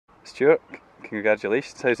Stuart,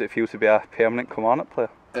 congratulations. How does it feel to be a permanent Kilmarnock player?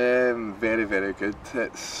 Very, very good.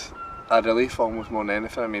 It's a relief almost more than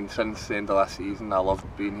anything. I mean, since the end of last season I loved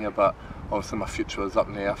being here, but obviously my future was up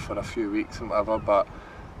in the air for a few weeks and whatever, but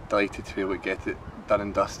delighted to be able to get it done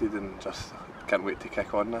and dusted and just can't wait to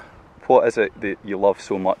kick on now. What is it that you love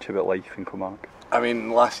so much about life in Kilmarnock? I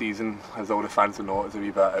mean, last season, as all the fans will know, it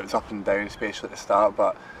was up and down, especially at the start,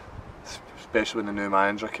 but especially when the new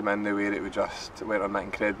manager came in, the way it went on that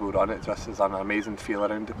incredible run, it just is an amazing feel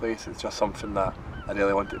around the place. It's just something that I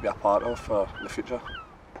really want to be a part of for the future.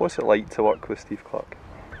 What's it like to work with Steve Clarke?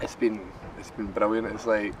 It's been brilliant. It's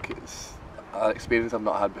an experience I've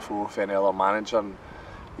not had before with any other manager, and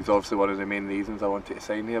he's obviously one of the main reasons I wanted to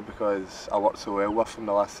sign here, because I worked so well with him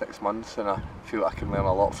the last 6 months and I feel I can learn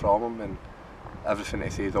a lot from him, and everything he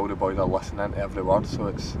says, all the boys are listening to every word, so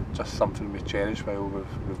it's just something we cherish while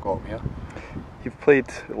we've got him here. You've played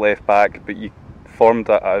left back, but you formed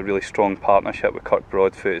a really strong partnership with Kirk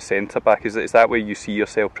Broadfoot at centre back. Is that where you see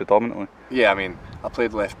yourself predominantly? Yeah, I mean, I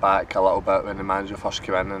played left back a little bit when the manager first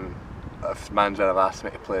came in, and if the manager have asked me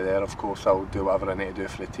to play there, of course I'll do whatever I need to do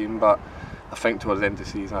for the team, but I think towards the end of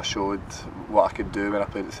the season I showed what I could do when I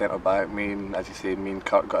played at centre back. As you say, me and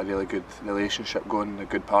Kirk got a really good relationship going, a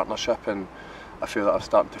good partnership, and I feel that I'm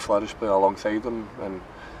starting to flourish playing alongside him, and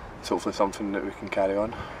it's hopefully something that we can carry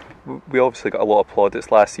on. We obviously got a lot of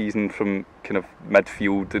plaudits last season from kind of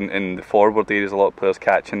midfield and the forward areas, a lot of players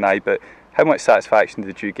catching the eye, but how much satisfaction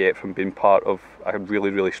did you get from being part of a really,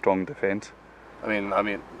 really strong defence? I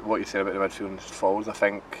mean, what you said about the midfield and forwards, I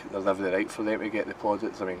think there's every right for them to get the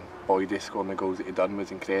plaudits. I mean, Boydie scoring the goals that he done was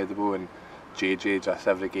incredible, and JJ just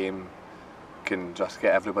every game can just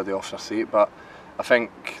get everybody off their seat, but I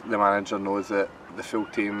think the manager knows that the full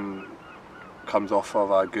team comes off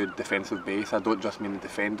of a good defensive base. I don't just mean the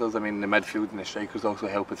defenders, I mean the midfield and the strikers also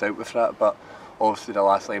help us out with that, but obviously the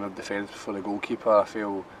last line of defence before the goalkeeper, I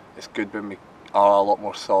feel it's good when we are a lot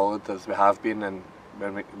more solid as we have been, and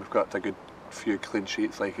when we've got a good few clean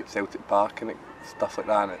sheets like at Celtic Park and stuff like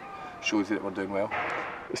that, and it shows that we're doing well.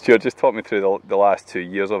 Stuart, just talk me through the last 2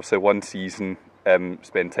 years. Obviously one season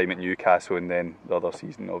spent time at Newcastle, and then the other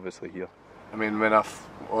season obviously here. I mean, when I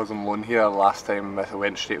was on loan here last time, I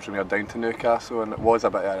went straight from here down to Newcastle, and it was a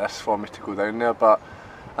bit of a risk for me to go down there, but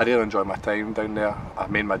I really enjoyed my time down there. I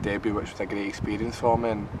made my debut, which was a great experience for me,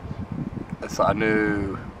 and it's like a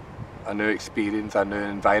new experience, a new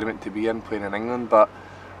environment to be in, playing in England. But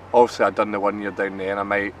obviously I'd done the 1 year down there,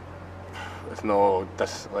 and it's no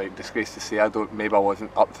disgrace to say maybe I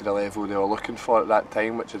wasn't up to the level they were looking for at that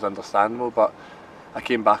time, which is understandable, but I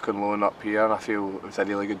came back on loan up here, and I feel it was a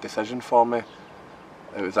really good decision for me.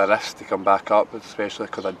 It was a risk to come back up, especially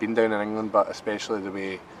because I'd been down in England, but especially the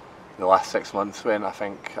way the last 6 months went, I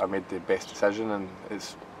think I made the best decision, and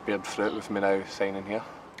it's beared fruit with me now signing here.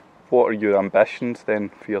 What are your ambitions then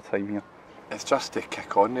for your time here? It's just to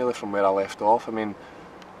kick on really from where I left off. I mean,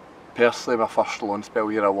 personally, my first loan spell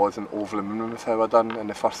here I wasn't over the moon with how I done. In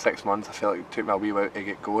the first 6 months I felt like it took me a wee while to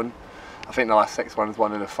get going. I think the last 6 months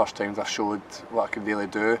one of the first times I showed what I could really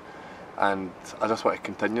do, and I just want to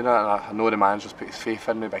continue that, and I know the manager's put his faith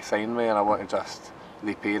in me by signing me, and I want to just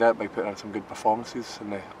repay that by putting in some good performances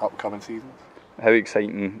in the upcoming seasons. How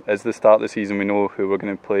exciting is the start of the season? We know who we're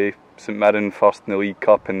going to play: St Mirren first in the League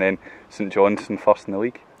Cup, and then St Johnstone first in the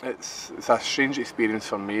league. It's a strange experience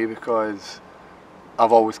for me, because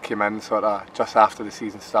I've always come in sort of just after the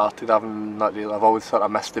season started. I've always sort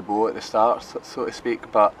of missed the boat at the start, so to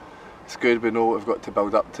speak, but it's good. We know what we've got to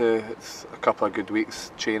build up to. It's a couple of good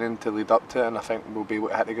weeks training to lead up to it, and I think we'll be able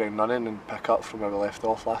to hit the ground running and pick up from where we left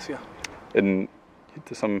off last year. And you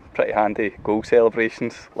did some pretty handy goal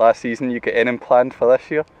celebrations last season. You got anything planned for this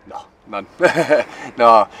year? No, none.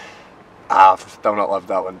 No, I've still not lived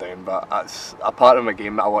that one down, but that's a part of my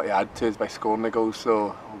game that I want to add to, is by scoring the goals,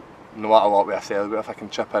 so no matter what we celebrate, if I can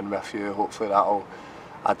chip in with a few, hopefully that'll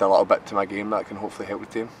add a little bit to my game that can hopefully help the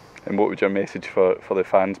team. And what would your message for the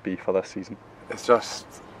fans be for this season? It's just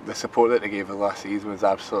the support that they gave us last season was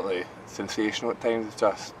absolutely sensational at times. It's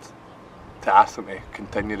just to ask them to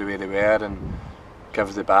continue the way they were and give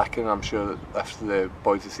us the backing. I'm sure that if the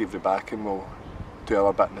boys receive the backing, we'll do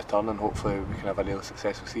our bit in return, and hopefully we can have a really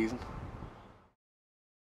successful season.